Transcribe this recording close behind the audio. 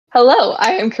Hello,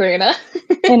 I am Karina,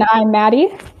 And I'm Maddie.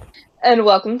 and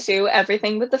welcome to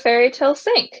Everything but the Fairy Tale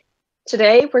Sink.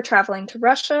 Today, we're traveling to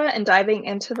Russia and diving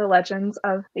into the legends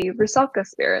of the Rusalka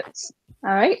spirits.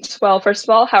 All right, well, first of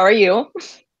all, how are you?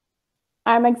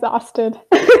 I'm exhausted.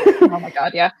 Oh my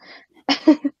god, yeah.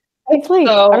 It's like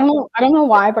So, I don't know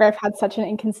why, but I've had such an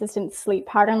inconsistent sleep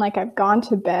pattern. Like I've gone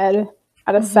to bed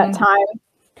at a set mhm. time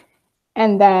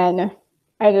and then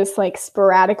I just like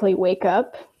sporadically wake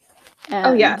up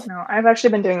Oh yeah, and no, I've actually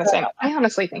been doing the same. I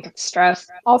honestly think it's stress.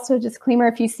 also disclaimer,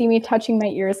 if you see me touching my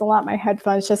ears a lot, my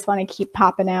headphones just want to keep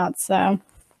popping out. So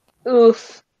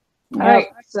Oof. All right,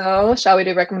 yep, so shall we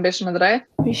do recommendation of the day?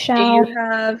 we Do you shall.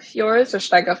 have yours, or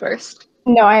should I go first?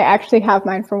 No, I actually have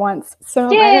mine for once. So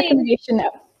my Yay! recommendation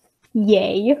of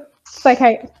yay. It's like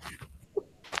I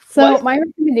So What? my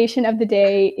recommendation of the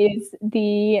day is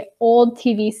the old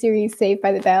TV series Saved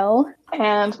by the Bell.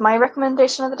 And my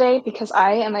recommendation of the day, because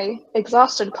I am a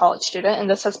exhausted college student and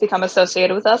this has become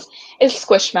associated with us, is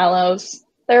Squishmallows.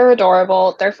 They're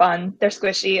adorable, they're fun, they're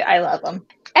squishy, I love them.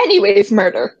 Anyways,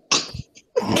 murder.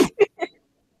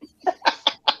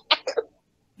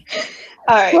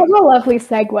 All right. What a lovely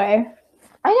segue.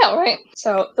 I know, right?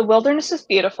 So the wilderness is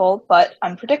beautiful but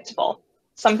unpredictable.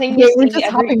 Something you Okay, we're see just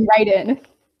every. hopping right in.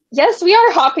 Yes, we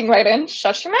are hopping right in.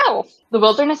 Shush your mouth. The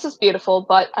wilderness is beautiful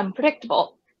but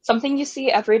unpredictable. Something you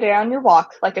see every day on your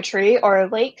walk, like a tree or a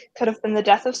lake, could have been the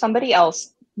death of somebody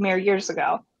else mere years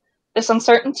ago. This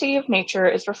uncertainty of nature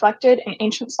is reflected in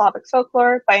ancient Slavic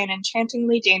folklore by an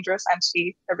enchantingly dangerous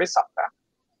entity, the Rusalka.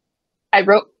 I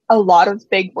wrote a lot of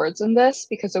big words in this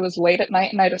because it was late at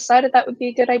night and I decided that would be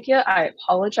a good idea. I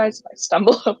apologize if I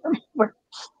stumble over my words.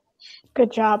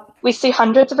 Good job. We see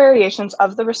hundreds of variations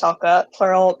of the Rusalka,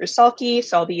 plural Rusalki,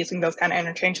 so I'll be using those kind of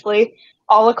interchangeably,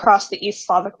 all across the East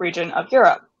Slavic region of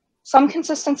Europe. Some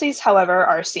consistencies, however,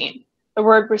 are seen. The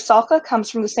word Rusalka comes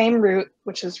from the same root,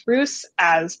 which is Rus,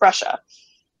 as Russia.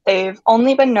 They've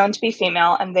only been known to be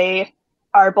female, and they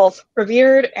are both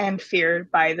revered and feared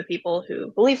by the people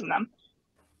who believe in them.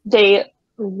 They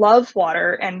love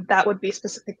water, and that would be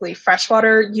specifically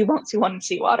freshwater. You won't see one in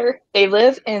seawater. They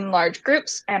live in large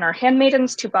groups and are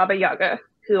handmaidens to Baba Yaga,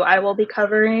 who I will be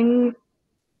covering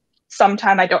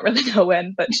sometime. I don't really know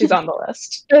when, but she's on the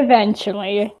list.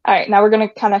 Eventually. All right, now we're going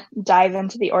to kind of dive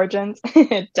into the origins.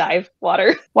 Dive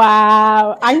water.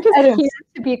 Wow. I'm just And here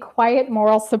to be quiet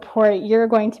moral support. You're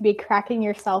going to be cracking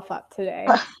yourself up today.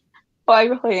 well, I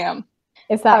really am.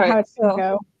 Is All that right, how it's going to so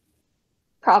go?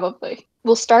 probably.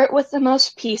 We'll start with the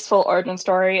most peaceful origin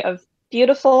story of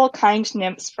beautiful, kind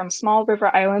nymphs from small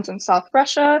river islands in South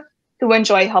Russia who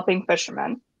enjoy helping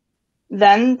fishermen.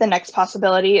 Then the next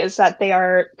possibility is that they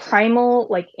are primal,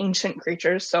 like ancient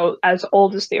creatures, so as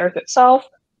old as the earth itself,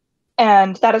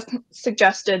 and that is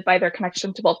suggested by their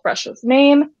connection to both Russia's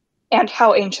name and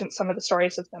how ancient some of the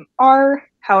stories of them are.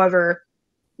 However,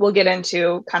 we'll get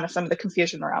into kind of some of the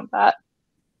confusion around that.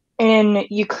 In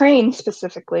Ukraine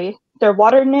specifically, they're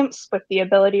water nymphs with the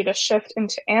ability to shift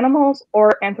into animals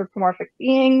or anthropomorphic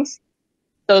beings.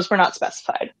 Those were not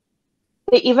specified.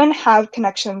 They even have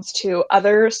connections to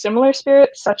other similar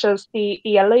spirits, such as the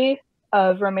Guiley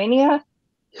of Romania,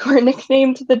 who are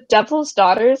nicknamed the Devil's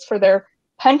Daughters for their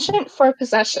penchant for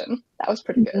possession. That was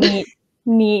pretty good. Neat.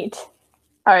 Neat.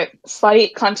 All right,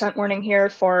 slight content warning here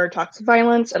for talks of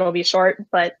violence. It'll be short,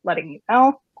 but letting you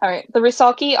know. All right, the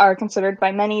Rusalki are considered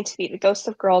by many to be the ghosts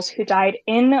of girls who died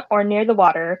in or near the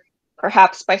water,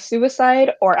 perhaps by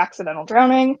suicide or accidental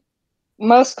drowning.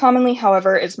 Most commonly,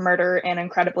 however, is murder in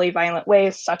incredibly violent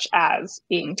ways, such as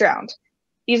being drowned.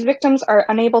 These victims are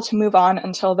unable to move on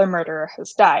until their murderer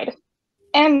has died.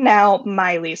 And now,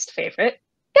 my least favorite,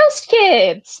 ghost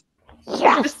kids,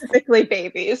 Yes. specifically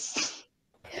babies.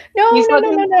 No, These no, no,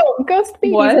 no, legends. no. Ghost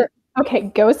babies What? are okay.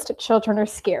 Ghost children are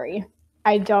scary.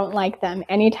 I don't like them.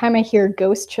 Anytime I hear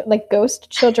like ghost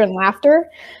children laughter,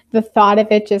 the thought of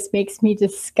it just makes me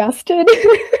disgusted.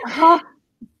 Huh?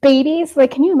 Babies,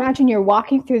 like, can you imagine you're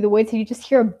walking through the woods and you just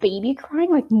hear a baby crying?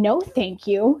 Like, no, thank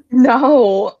you.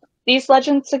 No. These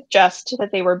legends suggest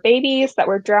that they were babies that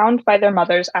were drowned by their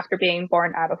mothers after being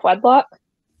born out of wedlock.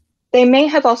 They may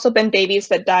have also been babies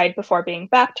that died before being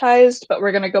baptized, but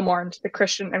we're going to go more into the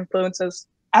Christian influences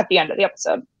at the end of the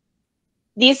episode.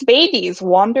 These babies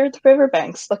wandered the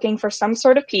riverbanks looking for some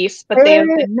sort of peace, but they have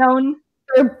They're, been known.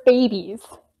 they're babies.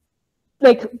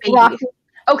 Like, Babies.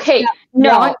 Okay,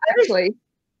 not no, actually,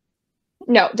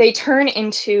 no, they turn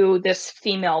into this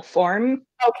female form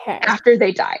okay. after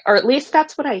they die, or at least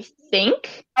that's what I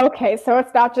think. Okay, so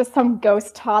it's not just some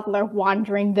ghost toddler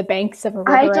wandering the banks of a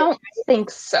I river. don't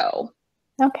think so,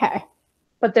 Okay.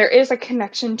 but there is a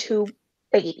connection to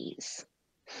babies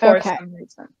for Okay. some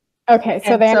reason. Okay,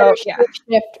 so And they so, either yeah,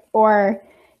 shift or,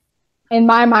 in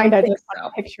my mind, I think just want so.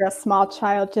 to picture a small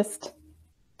child just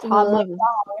toddling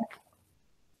along.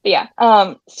 Yeah.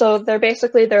 So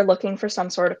they're looking for some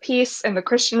sort of peace. In the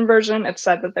Christian version, it's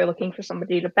said that they're looking for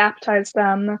somebody to baptize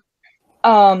them.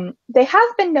 They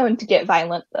have been known to get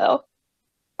violent though.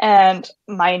 And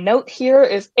my note here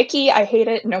is icky, I hate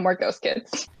it, no more ghost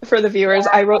kids. For the viewers,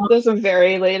 I wrote this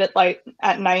very late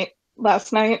at night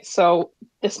last night, so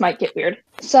this might get weird.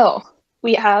 So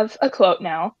we have a quote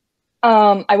now.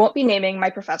 I won't be naming my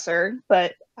professor,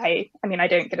 but I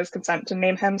didn't get his consent to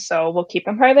name him, so we'll keep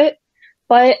him private.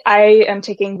 But I am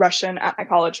taking Russian at my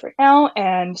college right now,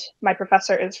 and my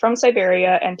professor is from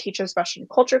Siberia and teaches Russian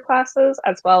culture classes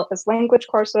as well as language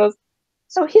courses.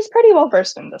 So he's pretty well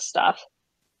versed in this stuff.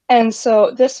 And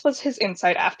so this was his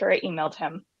insight after I emailed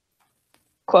him.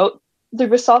 Quote, the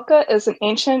Rusalka is an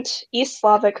ancient East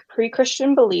Slavic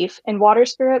pre-Christian belief in water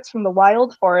spirits from the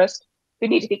wild forest who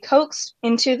need to be coaxed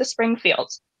into the spring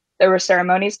fields. There were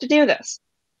ceremonies to do this.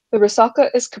 The Rusalka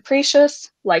is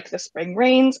capricious, like the spring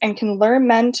rains, and can lure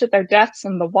men to their deaths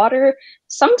in the water,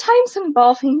 sometimes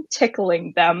involving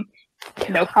tickling them.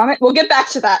 No comment. We'll get back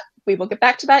to that. We will get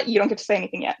back to that. You don't get to say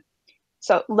anything yet.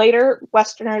 So later,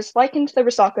 Westerners likened the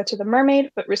Rusalka to the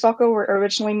mermaid, but Rusalka were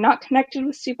originally not connected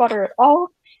with seawater at all,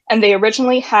 and they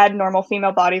originally had normal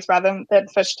female bodies rather than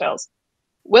fishtails.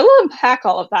 We'll unpack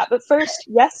all of that, but first,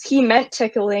 yes, he meant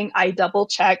tickling. I double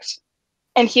checked,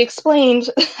 and he explained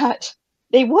that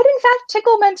they would in fact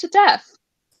tickle men to death.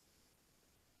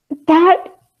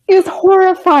 That is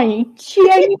horrifying,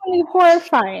 genuinely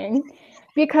horrifying,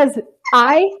 because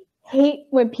I hate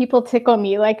when people tickle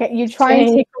me. Like, you try and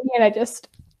tickle me and I just,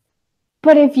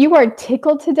 but if you are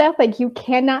tickled to death, like you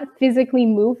cannot physically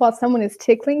move while someone is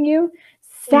tickling you,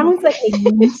 sounds like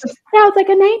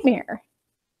a nightmare.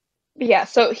 Yeah,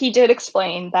 so he did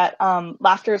explain that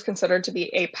laughter is considered to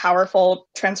be a powerful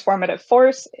transformative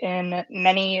force in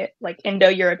many like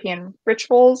Indo-European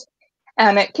rituals,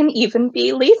 and it can even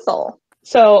be lethal.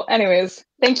 So anyways,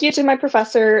 thank you to my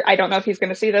professor. I don't know if he's going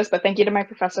to see this, but thank you to my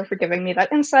professor for giving me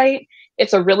that insight.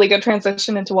 It's a really good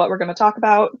transition into what we're going to talk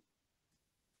about.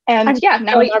 And I'm yeah,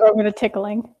 now not over the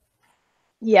tickling.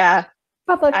 Yeah.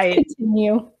 But let's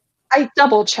continue. I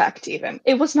double checked even.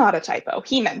 It was not a typo.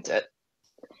 He meant it.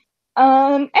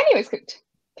 Anyways,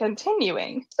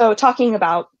 continuing. So talking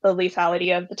about the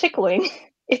lethality of the tickling,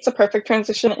 it's a perfect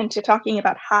transition into talking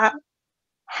about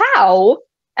how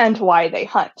and why they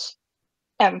hunt.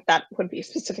 And that would be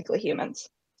specifically humans.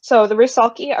 So the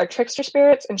Rusalki are trickster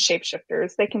spirits and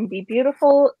shapeshifters. They can be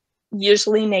beautiful,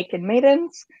 usually naked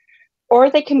maidens, or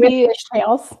they can be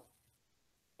fishtails.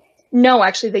 No,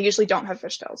 actually, they usually don't have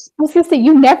fishtails. I was gonna say,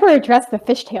 you never addressed the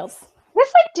fishtails.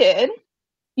 Yes, I did.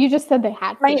 You just said they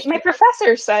had my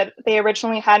professor said they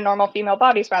originally had normal female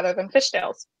bodies rather than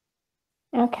fishtails.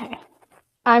 Okay.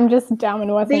 I'm just dumb and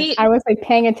I was like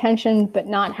paying attention, but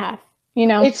not half, you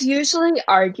know? It's usually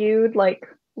argued like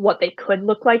what they could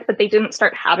look like, but they didn't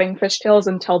start having fishtails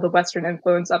until the Western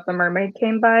influence of the mermaid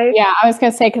came by. Yeah, I was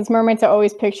gonna say, because mermaids are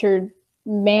always pictured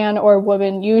man or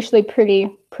woman, usually pretty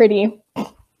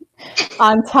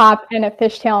on top and a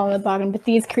fishtail on the bottom, but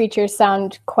these creatures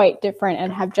sound quite different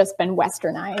and have just been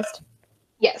westernized.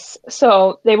 Yes,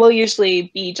 so they will usually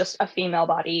be just a female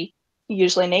body,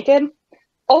 usually naked,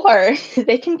 or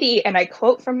they can be, and I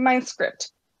quote from my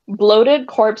script, bloated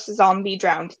corpse zombie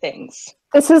drowned things.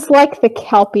 This is like the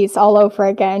Kelpies all over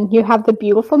again. You have the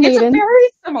beautiful maidens. It's very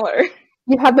similar.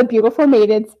 You have the beautiful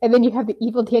maidens, and then you have the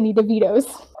evil Danny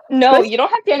DeVitos. No, you don't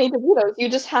have Danny DeVitos. You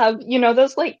just have,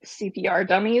 those like CPR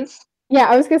dummies. Yeah,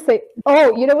 I was gonna say,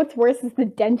 oh, you know what's worse is the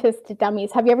dentist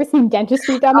dummies. Have you ever seen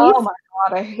dentistry dummies? Oh my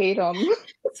god, I hate them.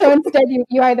 So instead,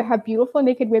 you either have beautiful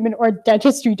naked women or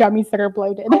dentistry dummies that are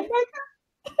bloated. Oh my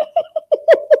god.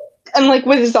 And like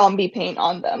with zombie paint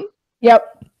on them. Yep.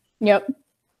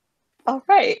 All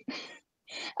right.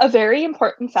 A very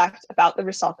important fact about the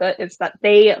Rusalka is that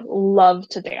they love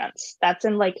to dance. That's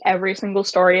in like every single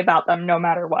story about them, no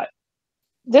matter what.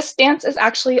 This dance is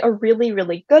actually a really,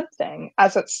 really good thing,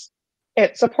 as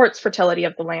it supports fertility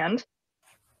of the land.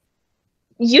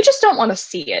 You just don't want to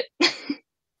see it.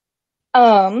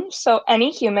 So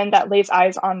any human that lays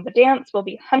eyes on the dance will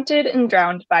be hunted and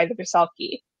drowned by the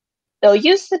Rusalki. They'll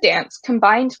use the dance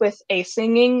combined with a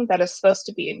singing that is supposed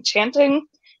to be enchanting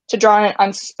to draw in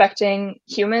unsuspecting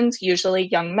humans, usually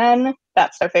young men.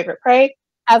 That's their favorite prey.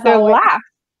 Their laugh,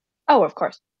 of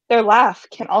course, their laugh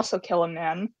can also kill a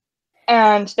man.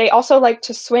 And they also like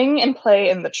to swing and play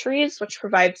in the trees, which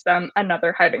provides them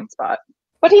another hiding spot.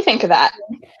 What do you think of that?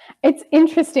 It's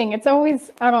interesting. It's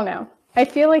always, I don't know. I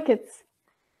feel like it's,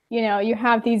 you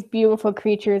have these beautiful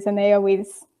creatures and they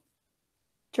always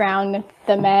drown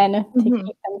the men to Mhm.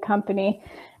 keep them company.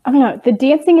 I don't know. The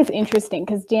dancing is interesting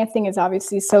because dancing is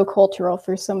obviously so cultural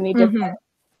for so many different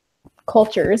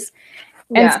cultures.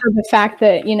 And Yeah. so the fact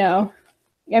that, you know,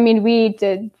 I mean, we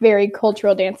did very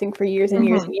cultural dancing for years and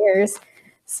years and years.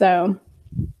 So,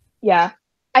 Yeah.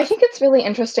 I think it's really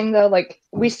interesting though, like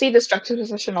we see this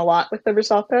juxtaposition a lot with the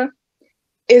Rusalka,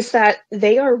 is that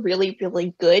they are really,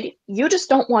 really good. You just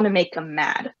don't want to make them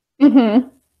mad. mm-hmm.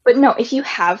 But no, if you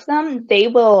have them, they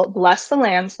will bless the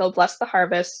lands, they'll bless the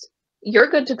harvest. You're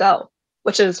good to go.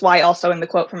 Which is why also in the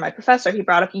quote from my professor, he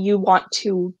brought up you want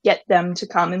to get them to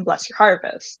come and bless your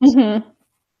harvest. Mm-hmm. I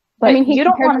But mean, he you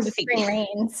don't compared want them to to see. spring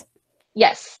rains.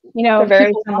 Yes. You know, They're very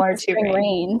people want similar the to spring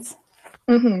rain. rains.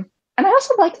 And I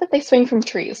also like that they swing from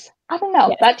trees. I don't know.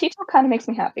 Yes. That detail kind of makes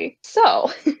me happy.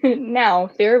 So now,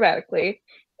 theoretically,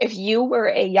 if you were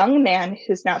a young man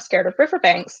who's now scared of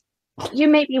riverbanks, you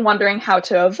may be wondering how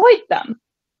to avoid them.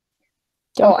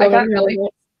 Don't go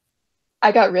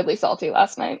I got really salty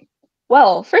last night.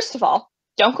 Well, first of all,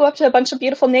 don't go up to a bunch of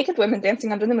beautiful naked women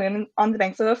dancing under the moon on the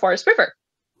banks of a forest river.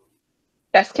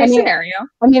 Best case scenario.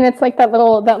 I mean, it's like that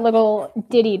little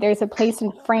ditty. There's a place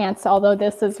in France, although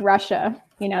this is Russia.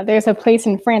 You know, there's a place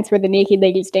in France where the naked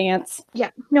ladies dance.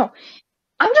 Yeah, no.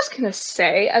 I'm just gonna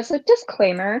say, as a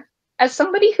disclaimer, as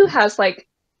somebody who has like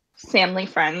family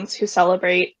friends who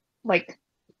celebrate like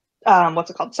what's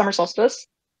it called? Summer solstice.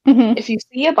 Mm-hmm. If you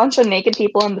see a bunch of naked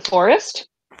people in the forest,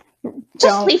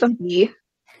 just leave them be.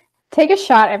 Take a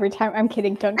shot every time. I'm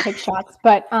kidding. Don't take shots,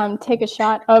 but take a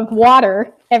shot of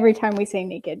water every time we say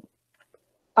naked.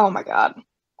 Oh my god.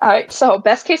 All right. So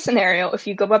best case scenario, if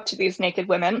you go up to these naked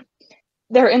women,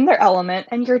 they're in their element,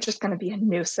 and you're just gonna be a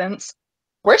nuisance.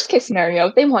 Worst case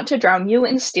scenario, they want to drown you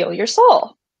and steal your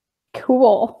soul.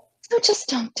 Cool. So just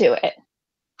don't do it.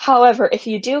 However, if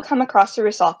you do come across a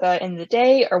Rusalka in the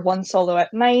day or one solo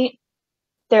at night,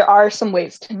 there are some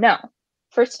ways to know.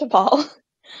 First of all,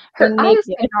 her eyes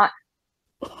may not.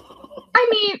 I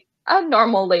mean, a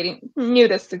normal lady,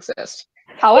 nudists exist.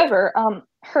 However,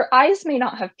 her eyes may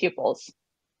not have pupils.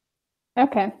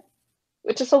 Okay.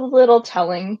 Which is a little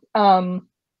telling. And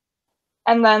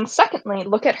then secondly,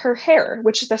 look at her hair,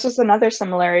 which this is another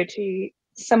similarity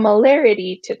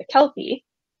to the Kelpie.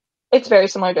 It's very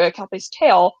similar to a Kelpie's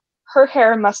tail. Her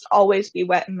hair must always be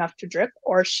wet enough to drip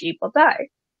or she will die.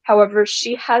 However,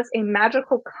 she has a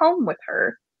magical comb with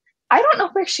her. I don't know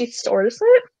where she stores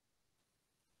it,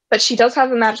 but she does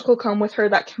have a magical comb with her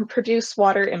that can produce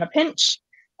water in a pinch,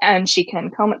 and she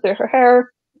can comb it through her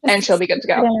hair, and she'll be good to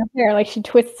go. Hair, like she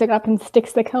twists it up and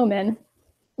sticks the comb in.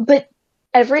 But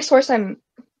every source I'm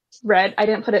read, I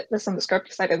didn't put this in the script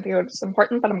because I didn't think it was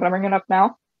important, but I'm going to bring it up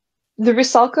now. The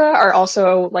Rusalka are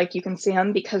also, like, you can see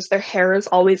them because their hair is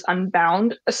always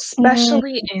unbound,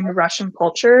 especially in Russian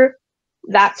culture.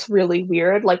 That's really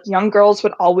weird. Like, young girls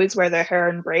would always wear their hair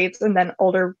in braids, and then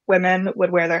older women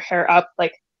would wear their hair up,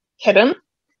 like, hidden.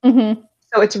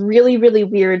 So it's really, really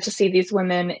weird to see these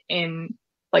women in,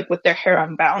 like, with their hair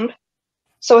unbound.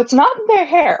 So it's not their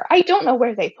hair. I don't know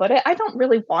where they put it. I don't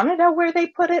really want to know where they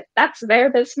put it. That's their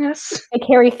business. They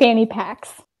carry fanny packs.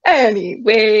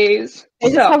 Anyways. They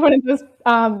just have one of those,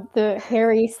 the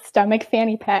hairy stomach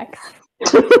fanny packs.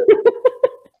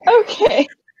 Okay.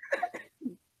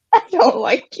 I don't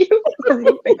like you. We're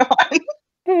moving on.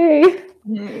 Hey.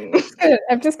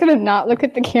 I'm just gonna not look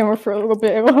at the camera for a little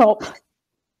bit. It will help.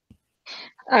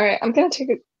 All right, I'm gonna take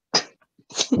a.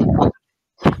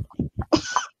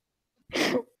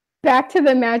 Back to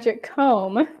the magic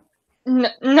comb. No,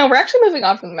 we're actually moving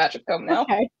on from the magic comb now.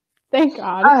 Okay, thank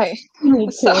God.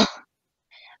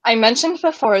 I mentioned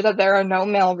before that there are no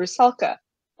male Rusalka.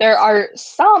 There are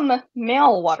some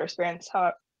male water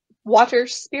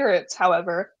spirits,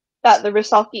 however, that the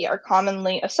Rusalki are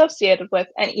commonly associated with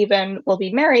and even will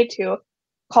be married to,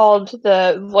 called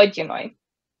the Voidyanoi.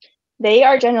 They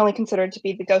are generally considered to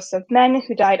be the ghosts of men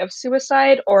who died of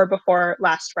suicide or before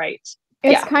last rites.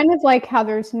 It's kind of like how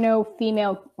there's no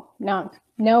male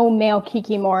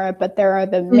Kikimora, but there are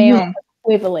the male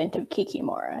equivalent of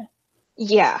Kikimora.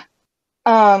 Yeah.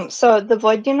 So the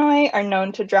Voidyanoi are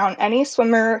known to drown any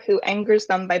swimmer who angers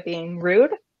them by being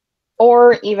rude,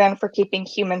 or even for keeping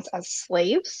humans as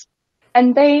slaves.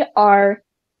 And they are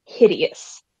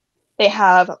hideous. They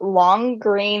have long,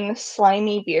 green,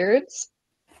 slimy beards,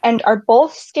 and are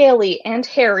both scaly and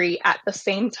hairy at the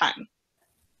same time.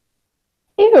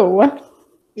 Ew.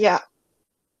 Yeah.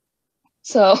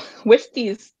 So, with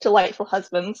these delightful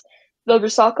husbands, the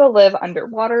Rusalka live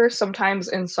underwater, sometimes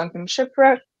in sunken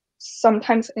shipwreckage,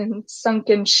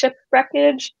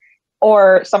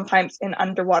 or sometimes in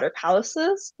underwater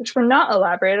palaces, which were not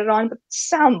elaborated on, but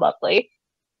sound lovely.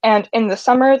 And in the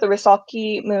summer, the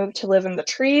Rusalki move to live in the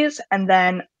trees, and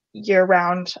then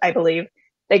year-round, I believe,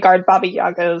 they guard Baba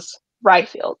Yaga's rye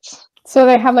fields. So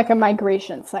they have like a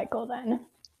migration cycle then.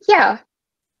 Yeah.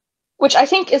 Which I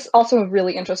think is also a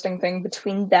really interesting thing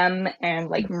between them and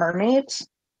like mermaids,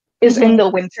 is in the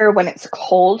winter when it's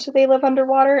cold, they live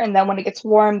underwater, and then when it gets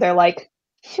warm, they're like,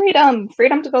 freedom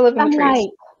to go live in the trees.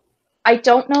 I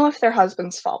don't know if their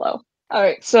husbands follow. All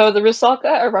right, so the Rusalka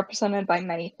are represented by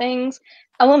many things.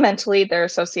 Elementally, they're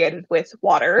associated with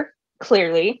water,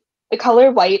 clearly. The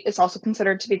color white is also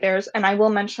considered to be theirs, and I will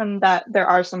mention that there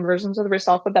are some versions of the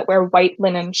Rusalka that wear white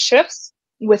linen shifts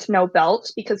with no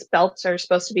belt, because belts are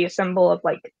supposed to be a symbol of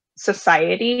like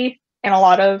society in a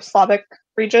lot of Slavic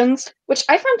regions, which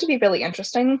I found to be really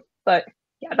interesting. But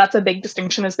yeah, that's a big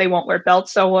distinction, is they won't wear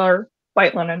belts, so wear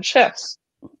white linen shifts.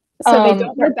 So they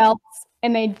don't wear belts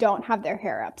and they don't have their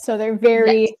hair up. So they're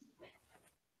very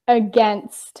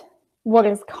against what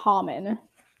is common.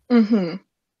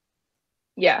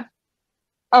 Yeah.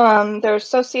 They're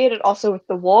associated also with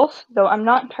the wolf, though I'm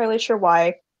not entirely sure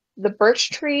why. The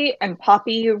birch tree and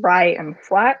poppy, rye, and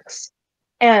flax.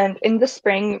 And in the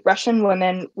spring, Russian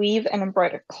women weave and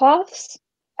embroider cloths,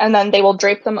 and then they will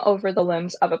drape them over the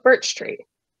limbs of a birch tree.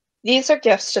 These are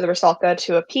gifts to the Rusalka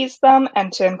to appease them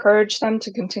and to encourage them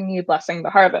to continue blessing the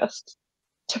harvest.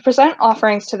 To present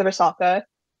offerings to the Rusalka,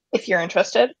 if you're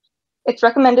interested, it's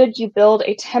recommended you build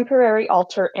a temporary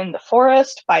altar in the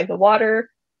forest by the water.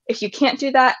 If you can't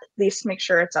do that, at least make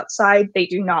sure it's outside. They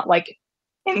do not like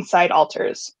inside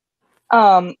altars.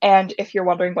 And if you're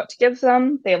wondering what to give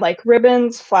them, they like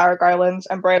ribbons, flower garlands,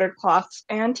 embroidered cloths,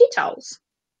 and tea towels.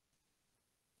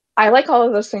 I like all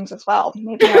of those things as well.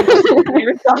 Maybe I'm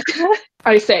just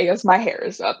I say as my hair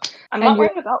is up. I'm not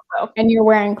wearing a belt though. And you're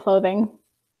wearing clothing.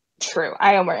 True,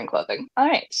 I am wearing clothing. All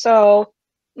right, so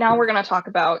now we're going to talk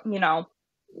about,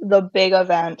 the big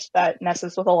event that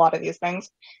messes with a lot of these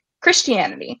things.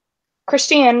 Christianity.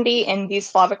 Christianity in these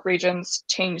Slavic regions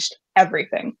changed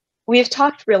everything. We've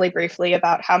talked really briefly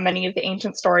about how many of the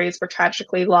ancient stories were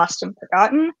tragically lost and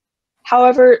forgotten.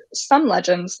 However, some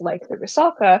legends, like the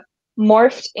Rusalka,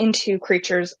 morphed into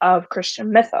creatures of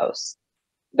Christian mythos.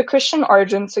 The Christian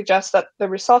origin suggests that the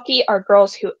Rusalki are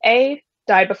girls who A,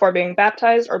 died before being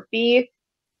baptized, or B,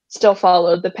 still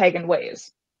followed the pagan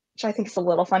ways, which I think is a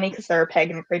little funny because they're a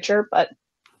pagan creature, but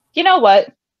you know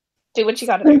what? Do what you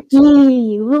gotta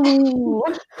do.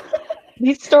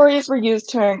 These stories were used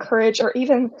to encourage or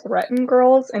even threaten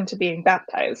girls into being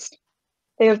baptized.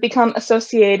 They have become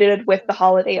associated with the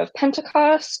holiday of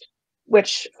Pentecost,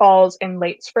 which falls in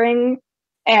late spring,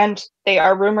 and they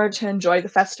are rumored to enjoy the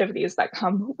festivities that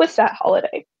come with that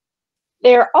holiday.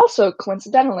 They are also,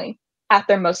 coincidentally, at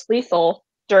their most lethal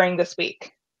during this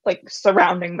week, like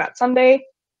surrounding that Sunday.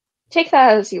 Take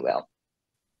that as you will.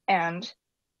 And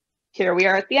here we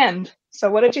are at the end.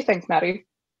 So what did you think, Maddie?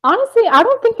 Honestly, I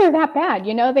don't think they're that bad.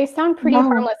 They sound pretty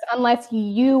harmless unless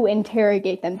you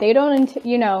interrogate them. They don't,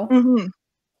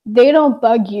 they don't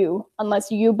bug you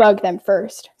unless you bug them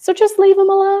first. So just leave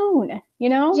them alone,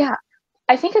 Yeah.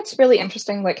 I think it's really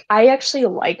interesting. Like, I actually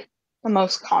like the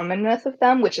most common myth of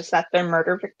them, which is that they're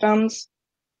murder victims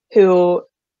who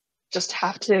just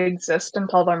have to exist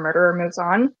until their murderer moves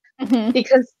on.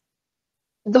 Because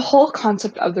the whole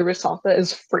concept of the Rusalka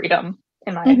is freedom,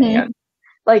 in my opinion.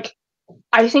 Like,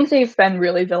 I think they've been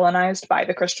really villainized by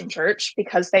the Christian church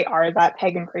because they are that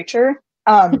pagan creature.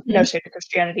 No shade to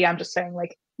Christianity. I'm just saying,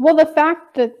 like, well, the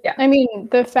fact that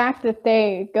the fact that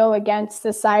they go against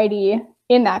society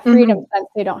in that freedom sense,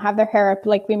 they don't have their hair up,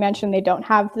 like we mentioned, they don't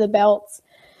have the belts.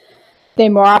 They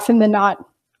more often than not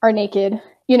are naked.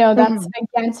 That's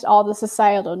against all the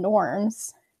societal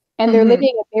norms. And they're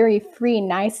living a very free,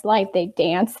 nice life. They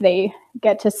dance, they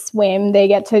get to swim, they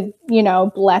get to,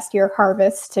 bless your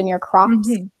harvest and your crops.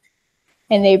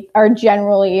 And they are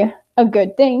generally a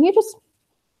good thing. You just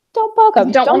don't bug them.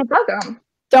 You don't want to bug them.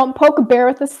 Don't poke a bear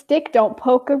with a stick. Don't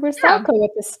poke a Rusalka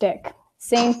with a stick.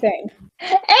 Same thing.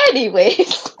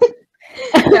 Anyways.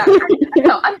 Yeah,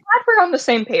 I'm glad we're on the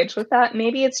same page with that.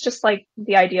 Maybe it's just like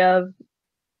the idea of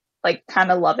like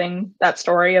kind of loving that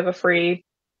story of a free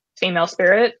female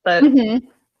spirit, but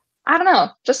I don't know.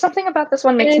 Just something about this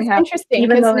one makes me happy. Interesting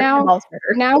because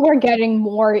now we're getting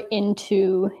more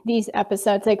into these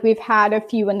episodes. Like we've had a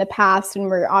few in the past, and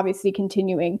we're obviously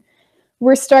continuing.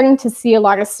 We're starting to see a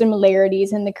lot of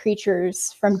similarities in the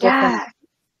creatures from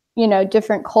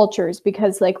different cultures,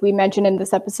 because like we mentioned in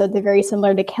this episode, they're very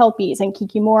similar to Kelpies and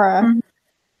Kikimora.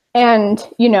 And,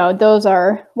 those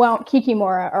are,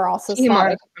 Kikimora are also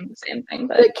Slavic. The same thing,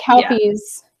 but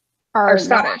Kelpies are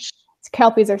Scottish.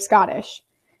 Kelpies are Scottish.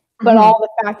 but all the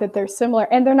fact that they're similar,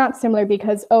 and they're not similar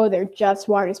because, oh, they're just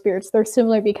water spirits. They're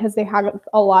similar because they have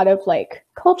a lot of like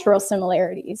cultural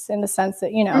similarities in the sense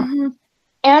that, you know.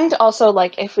 And also,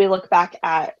 like, if we look back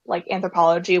at like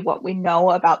anthropology, what we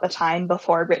know about the time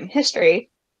before written history,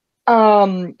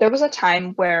 there was a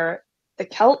time where the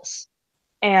Celts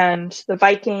and the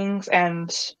Vikings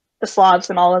and the Slavs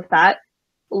and all of that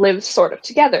lived sort of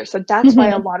together. So that's why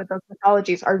a lot of those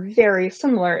mythologies are very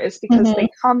similar, is because they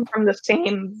come from the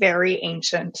same very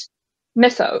ancient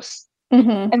mythos.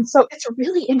 And so it's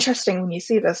really interesting when you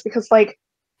see this, because like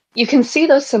you can see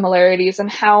those similarities and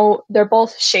how they're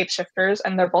both shapeshifters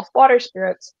and they're both water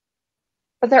spirits,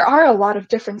 but there are a lot of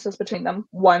differences between them.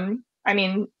 One, I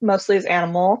mean, mostly is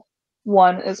animal.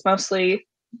 One is mostly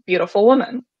beautiful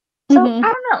woman. So I don't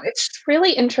know. It's just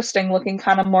really interesting looking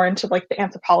kind of more into like the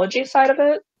anthropology side of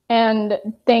it. And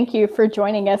thank you for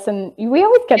joining us. And we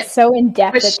always get so in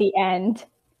depth at the end.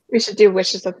 We should do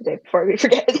wishes of the day before we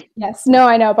forget. Yes, no,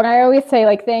 I know, but I always say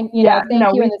like thank you in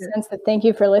the sense that thank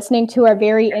you for listening to our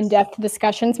very in-depth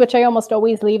discussions, which I almost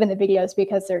always leave in the videos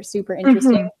because they're super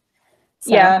interesting.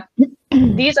 So. Yeah,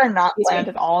 these are not planned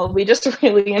at all. We just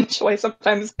really enjoy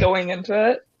sometimes going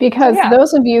into it. Because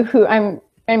those of you who I'm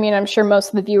sure most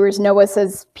of the viewers know us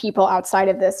as people outside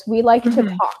of this. We like to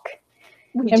talk.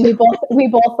 We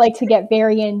both like to get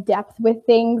very in depth with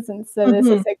things, and so this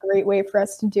is a great way for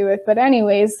us to do it. But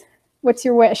anyways, what's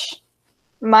your wish?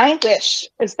 My wish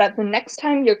is that the next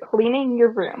time you're cleaning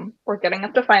your room, we're getting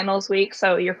up to finals week,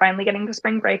 so you're finally getting to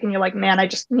spring break and you're like, man, I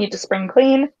just need to spring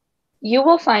clean. You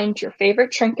will find your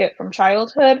favorite trinket from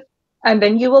childhood, and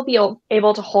then you will be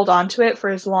able to hold on to it for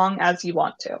as long as you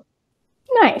want to.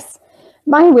 Nice.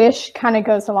 My wish kind of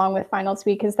goes along with finals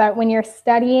week, is that when you're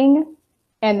studying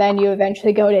and then you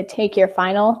eventually go to take your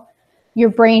final, your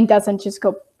brain doesn't just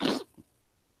go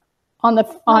on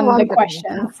the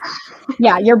questions.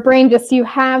 Yeah, your brain just, you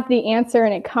have the answer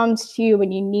and it comes to you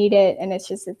when you need it, and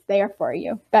it's there for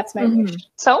you. That's my wish.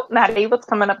 So, Maddie, what's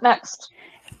coming up next?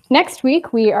 Next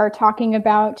week, we are talking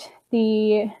about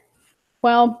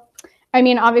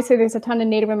obviously there's a ton of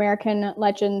Native American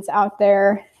legends out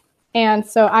there. And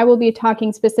so I will be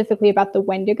talking specifically about the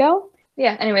Wendigo.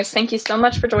 Yeah, anyways, thank you so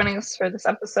much for joining us for this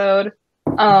episode.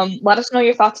 Let us know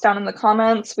your thoughts down in the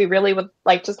comments. We really would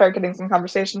like to start getting some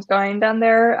conversations going down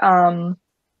there.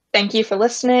 Thank you for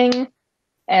listening.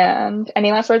 And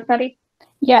any last words, Maddie?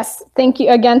 Yes, thank you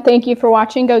again. Thank you for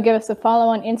watching. Go give us a follow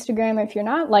on Instagram if you're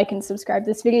not. Like and subscribe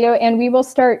this video. And we will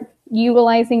start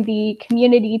utilizing the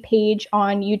community page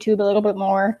on YouTube a little bit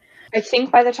more. I think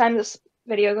by the time this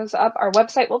video goes up, our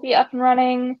website will be up and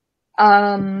running.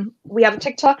 We have a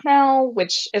TikTok now,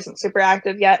 which isn't super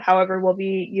active yet. However, we'll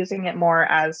be using it more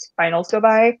as finals go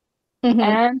by.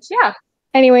 And yeah.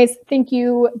 Anyways, thank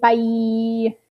you. Bye.